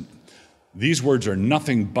 These words are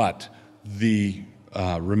nothing but the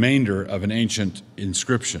remainder of an ancient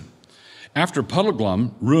inscription. After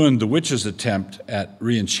Puddleglum ruined the witch's attempt at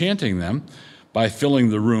re-enchanting them by filling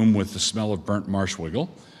the room with the smell of burnt marshwiggle,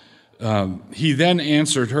 he then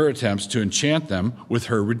answered her attempts to enchant them with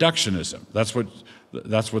her reductionism. That's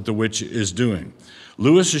what the witch is doing.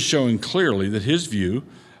 Lewis is showing clearly that his view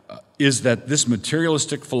is that this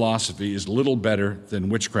materialistic philosophy is little better than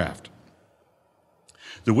witchcraft.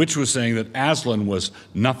 The witch was saying that Aslan was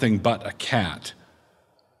nothing but a cat,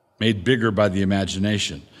 made bigger by the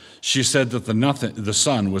imagination. She said that the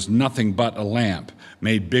sun was nothing but a lamp,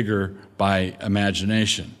 made bigger by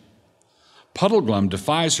imagination. Puddleglum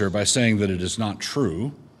defies her by saying that it is not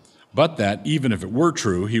true, but that even if it were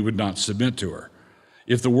true, he would not submit to her.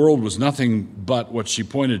 If the world was nothing but what she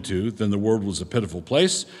pointed to, then the world was a pitiful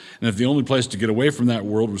place, and if the only place to get away from that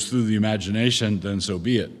world was through the imagination, then so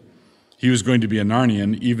be it. He was going to be a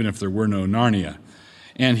Narnian, even if there were no Narnia.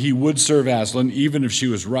 And he would serve Aslan, even if she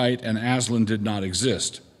was right and Aslan did not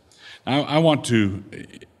exist. Now, I want to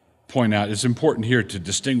point out, it's important here to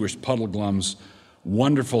distinguish Puddleglum's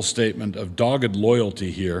wonderful statement of dogged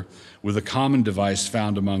loyalty here with a common device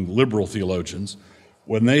found among liberal theologians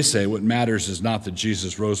when they say what matters is not that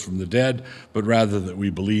Jesus rose from the dead, but rather that we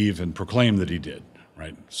believe and proclaim that he did,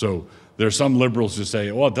 right? So there are some liberals who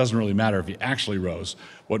say, well, it doesn't really matter if he actually rose.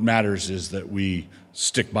 What matters is that we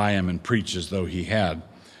stick by him and preach as though he had.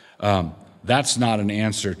 That's not an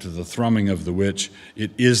answer to the thrumming of the witch. It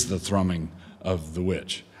is the thrumming of the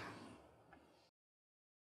witch.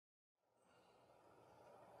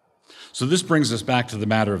 So this brings us back to the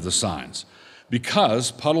matter of the signs.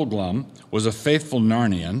 Because Puddleglum was a faithful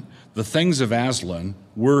Narnian, the things of Aslan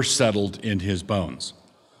were settled in his bones.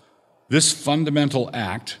 This fundamental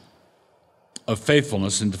act of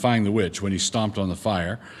faithfulness in defying the witch when he stomped on the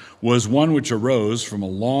fire was one which arose from a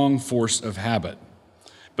long force of habit.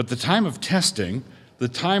 But the time of testing, the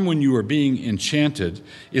time when you are being enchanted,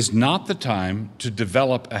 is not the time to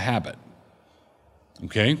develop a habit.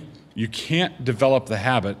 Okay? You can't develop the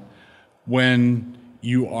habit when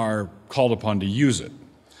you are called upon to use it.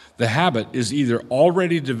 The habit is either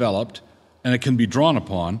already developed and it can be drawn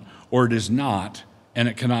upon, or it is not and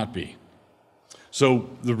it cannot be. So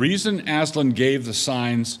the reason Aslan gave the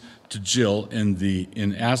signs to Jill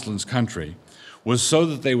in Aslan's country was so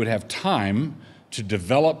that they would have time to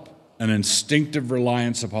develop an instinctive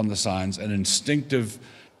reliance upon the signs, an instinctive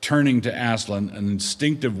turning to Aslan, an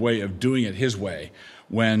instinctive way of doing it his way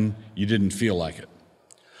when you didn't feel like it.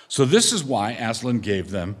 So this is why Aslan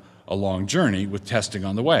gave them a long journey with testing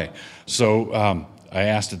on the way. So I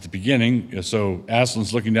asked at the beginning, so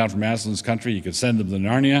Aslan's looking down from Aslan's country, you could send them to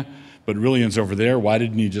Narnia, but Rillian's over there. Why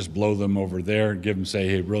didn't he just blow them over there and give them, say,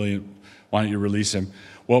 hey, Rillian, why don't you release him?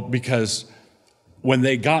 Well, because when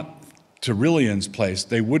they got to Rillian's place,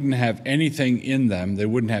 they wouldn't have anything in them, they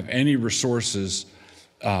wouldn't have any resources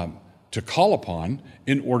to call upon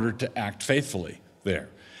in order to act faithfully there.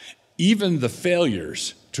 Even the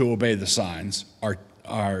failures to obey the signs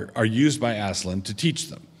are used by Aslan to teach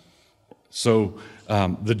them. So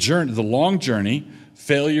the long journey,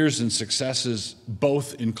 failures and successes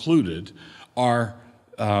both included, are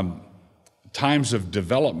times of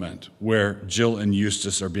development where Jill and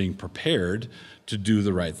Eustace are being prepared to do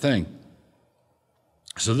the right thing.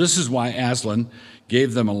 So this is why Aslan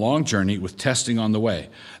gave them a long journey with testing on the way.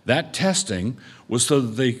 That testing was so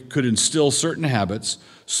that they could instill certain habits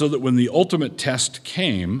so that when the ultimate test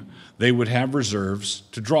came, they would have reserves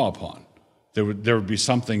to draw upon. There would be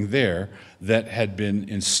something there that had been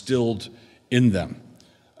instilled in them.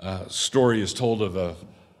 A story is told of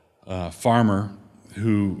a farmer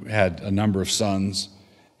who had a number of sons,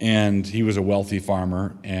 and he was a wealthy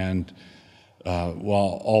farmer, and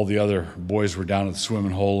while all the other boys were down at the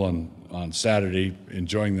swimming hole on Saturday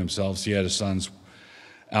enjoying themselves, he had his sons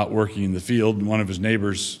out working in the field, and one of his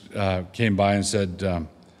neighbors came by and said,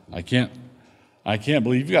 I can't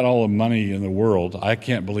believe you've got all the money in the world. I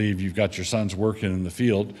can't believe you've got your sons working in the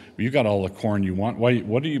field. You've got all the corn you want.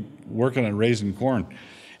 What are you working on raising corn?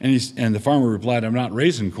 And the farmer replied, I'm not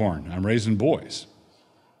raising corn, I'm raising boys.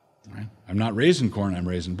 Right? I'm not raising corn, I'm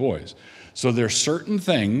raising boys. So there are certain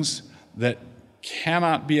things that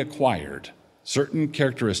cannot be acquired, certain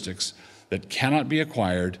characteristics that cannot be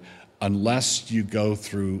acquired unless you go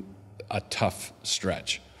through a tough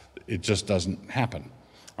stretch. It just doesn't happen.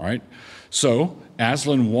 All right? So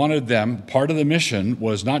Aslan wanted them, part of the mission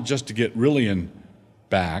was not just to get Rilian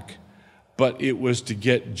back, but it was to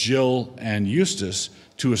get Jill and Eustace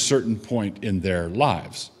to a certain point in their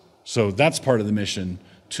lives. So that's part of the mission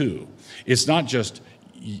too. It's not just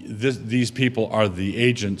these people are the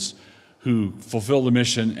agents who fulfill the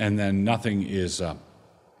mission and then nothing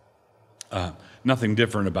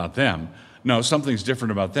different about them. No, something's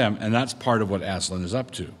different about them, and that's part of what Aslan is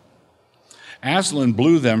up to. Aslan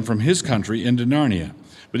blew them from his country into Narnia,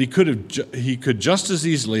 but he could just as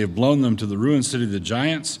easily have blown them to the ruined city of the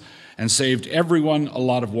giants and saved everyone a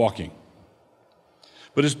lot of walking.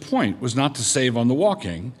 But his point was not to save on the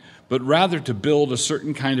walking, but rather to build a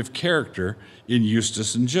certain kind of character in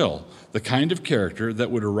Eustace and Jill, the kind of character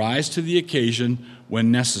that would arise to the occasion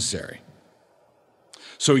when necessary.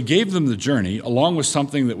 So he gave them the journey along with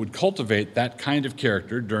something that would cultivate that kind of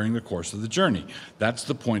character during the course of the journey. That's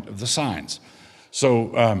the point of the signs.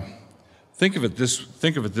 So think of it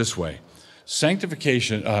this way.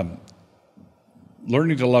 Sanctification,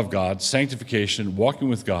 learning to love God, sanctification, walking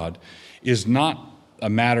with God, is not a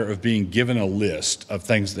matter of being given a list of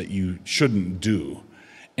things that you shouldn't do,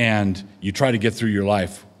 and you try to get through your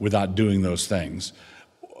life without doing those things.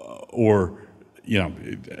 Or,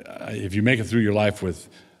 if you make it through your life with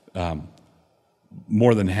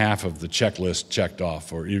more than half of the checklist checked off,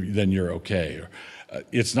 then you're okay.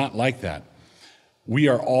 It's not like that.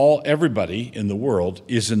 Everybody in the world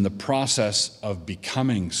is in the process of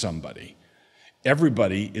becoming somebody.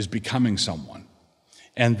 Everybody is becoming someone.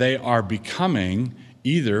 And they are becoming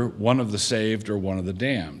either one of the saved or one of the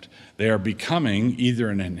damned. They are becoming either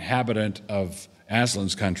an inhabitant of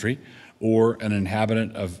Aslan's country or an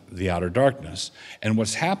inhabitant of the outer darkness. And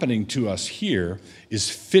what's happening to us here is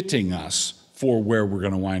fitting us for where we're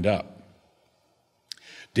going to wind up.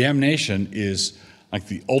 Damnation is like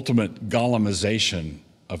the ultimate Gollumization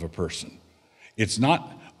of a person. It's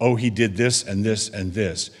not, oh, he did this and this and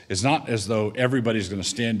this. It's not as though everybody's going to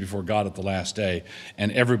stand before God at the last day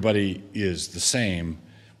and everybody is the same,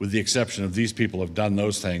 with the exception of these people have done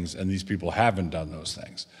those things and these people haven't done those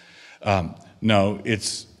things. No,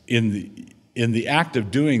 it's in the act of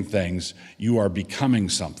doing things, you are becoming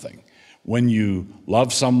something. When you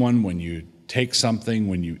love someone, when you take something,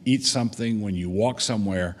 when you eat something, when you walk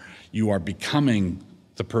somewhere, you are becoming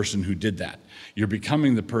the person who did that. You're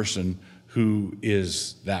becoming the person who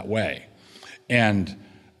is that way. And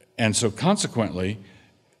so consequently,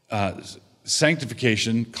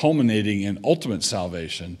 sanctification culminating in ultimate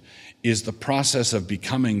salvation is the process of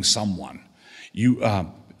becoming someone.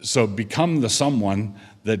 So become the someone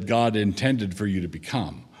that God intended for you to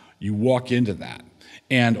become. You walk into that.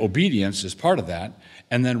 And obedience is part of that.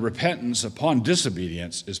 And then repentance upon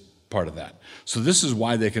disobedience is part of that. So this is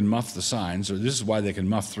why they can muff the signs, or this is why they can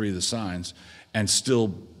muff 3 of the signs and still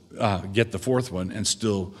get the 4th one and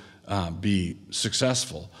still be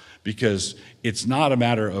successful. Because it's not a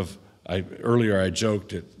matter of, earlier I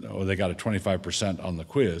joked, they got a 25% on the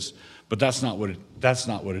quiz, but that's not what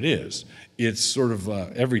it is. It's sort of,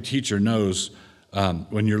 every teacher knows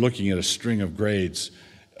when you're looking at a string of grades,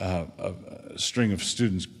 a string of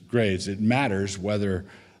students' grades, it matters whether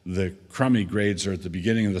the crummy grades are at the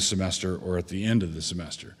beginning of the semester or at the end of the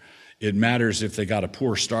semester. It matters if they got a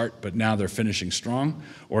poor start, but now they're finishing strong,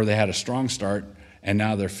 or they had a strong start and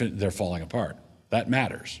now they're falling apart. That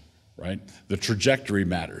matters, right? The trajectory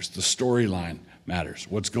matters. The storyline matters.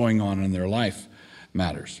 What's going on in their life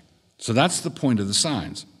matters. So that's the point of the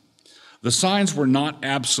signs. The signs were not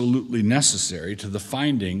absolutely necessary to the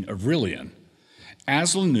finding of Rillian.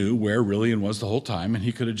 Aslan knew where Rillian was the whole time, and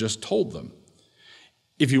he could have just told them.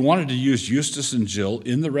 If he wanted to use Eustace and Jill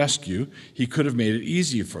in the rescue, he could have made it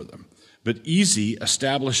easy for them. But easy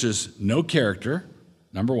establishes no character.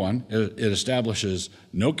 Number one, it establishes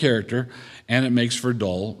no character, and it makes for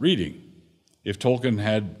dull reading. If Tolkien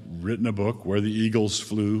had written a book where the eagles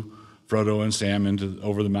flew Frodo and Sam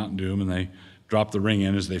over the Mountain Doom and they dropped the ring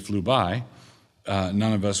in as they flew by,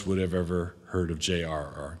 none of us would have ever heard of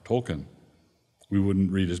J.R.R. Tolkien. We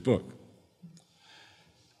wouldn't read his book.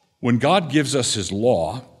 When God gives us his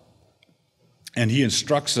law, and he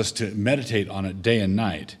instructs us to meditate on it day and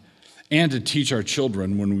night, and to teach our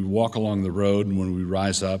children when we walk along the road and when we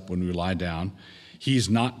rise up, when we lie down, he's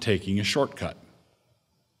not taking a shortcut.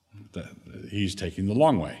 He's taking the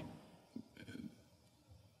long way.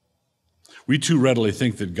 We too readily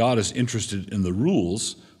think that God is interested in the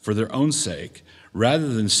rules for their own sake,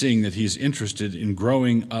 rather than seeing that he's interested in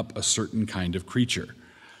growing up a certain kind of creature.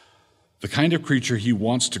 The kind of creature he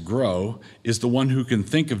wants to grow is the one who can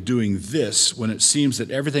think of doing this when it seems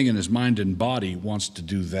that everything in his mind and body wants to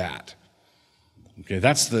do that. Okay,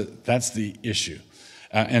 that's the issue.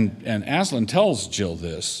 And Aslan tells Jill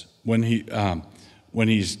this when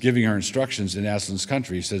he's giving her instructions in Aslan's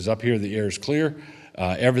country. He says, up here the air is clear,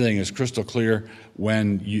 everything is crystal clear.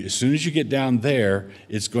 As soon as you get down there,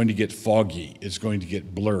 it's going to get foggy, it's going to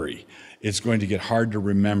get blurry, it's going to get hard to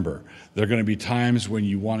remember. There are going to be times when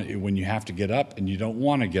you have to get up and you don't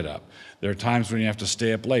want to get up. There are times when you have to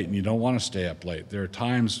stay up late and you don't want to stay up late. There are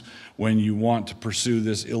times when you want to pursue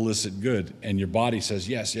this illicit good and your body says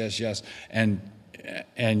yes, yes, yes, and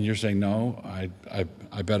you're saying no,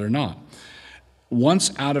 I better not.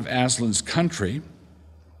 Once out of Aslan's country,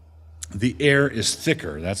 the air is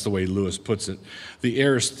thicker. That's the way Lewis puts it. The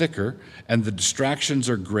air is thicker, and the distractions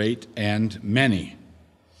are great and many.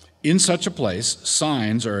 In such a place,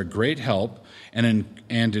 signs are a great help and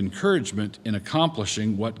encouragement in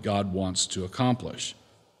accomplishing what God wants to accomplish.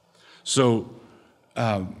 So,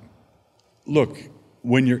 look,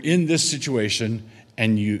 when you're in this situation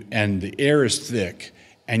and the air is thick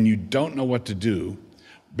and you don't know what to do,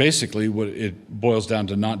 basically what it boils down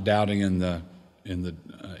to not doubting in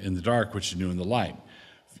the dark what you do in the light.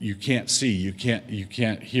 You can't see, you can't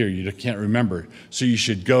hear, you can't remember. So you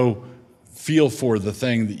should go feel for the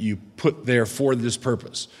thing that you put there for this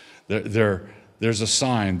purpose. There's a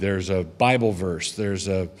sign, there's a Bible verse, there's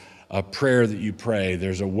a prayer that you pray,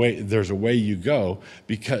 there's a way you go,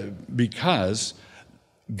 because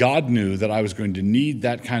God knew that I was going to need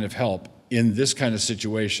that kind of help in this kind of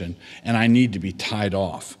situation, and I need to be tied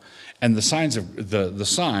off. And the signs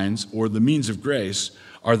or the means of grace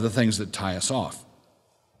are the things that tie us off.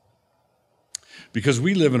 Because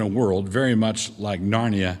we live in a world very much like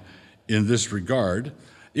Narnia in this regard,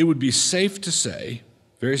 it would be safe to say,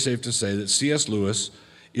 very safe to say, that C.S. Lewis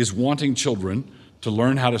is wanting children to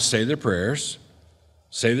learn how to say their prayers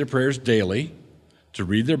daily, to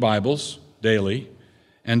read their Bibles daily,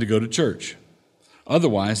 and to go to church.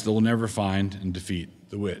 Otherwise, they will never find and defeat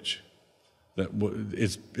the witch.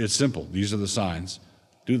 It's simple. These are the signs.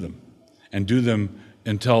 Do them. And do them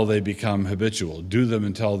until they become habitual. Do them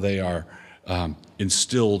until they are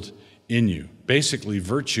instilled in you. Basically,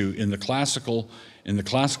 virtue in the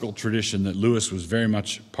classical tradition that Lewis was very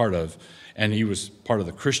much part of, and he was part of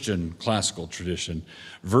the Christian classical tradition,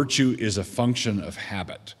 virtue is a function of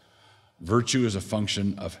habit. Virtue is a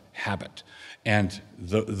function of habit. And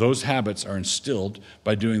those habits are instilled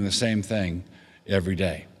by doing the same thing every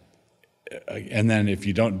day. And then if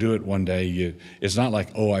you don't do it one day, it's not like,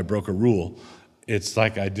 oh, I broke a rule. It's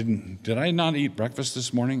like did I not eat breakfast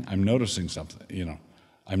this morning? I'm noticing something,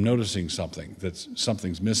 I'm noticing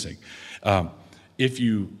something's missing. If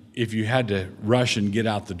you had to rush and get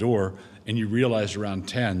out the door and you realized around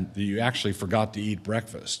 10 that you actually forgot to eat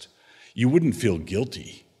breakfast, you wouldn't feel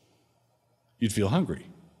guilty. You'd feel hungry,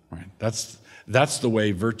 right? That's the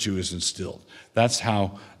way virtue is instilled. That's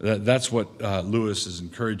what Lewis is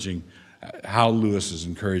encouraging, how Lewis is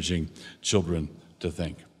encouraging children to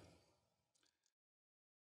think.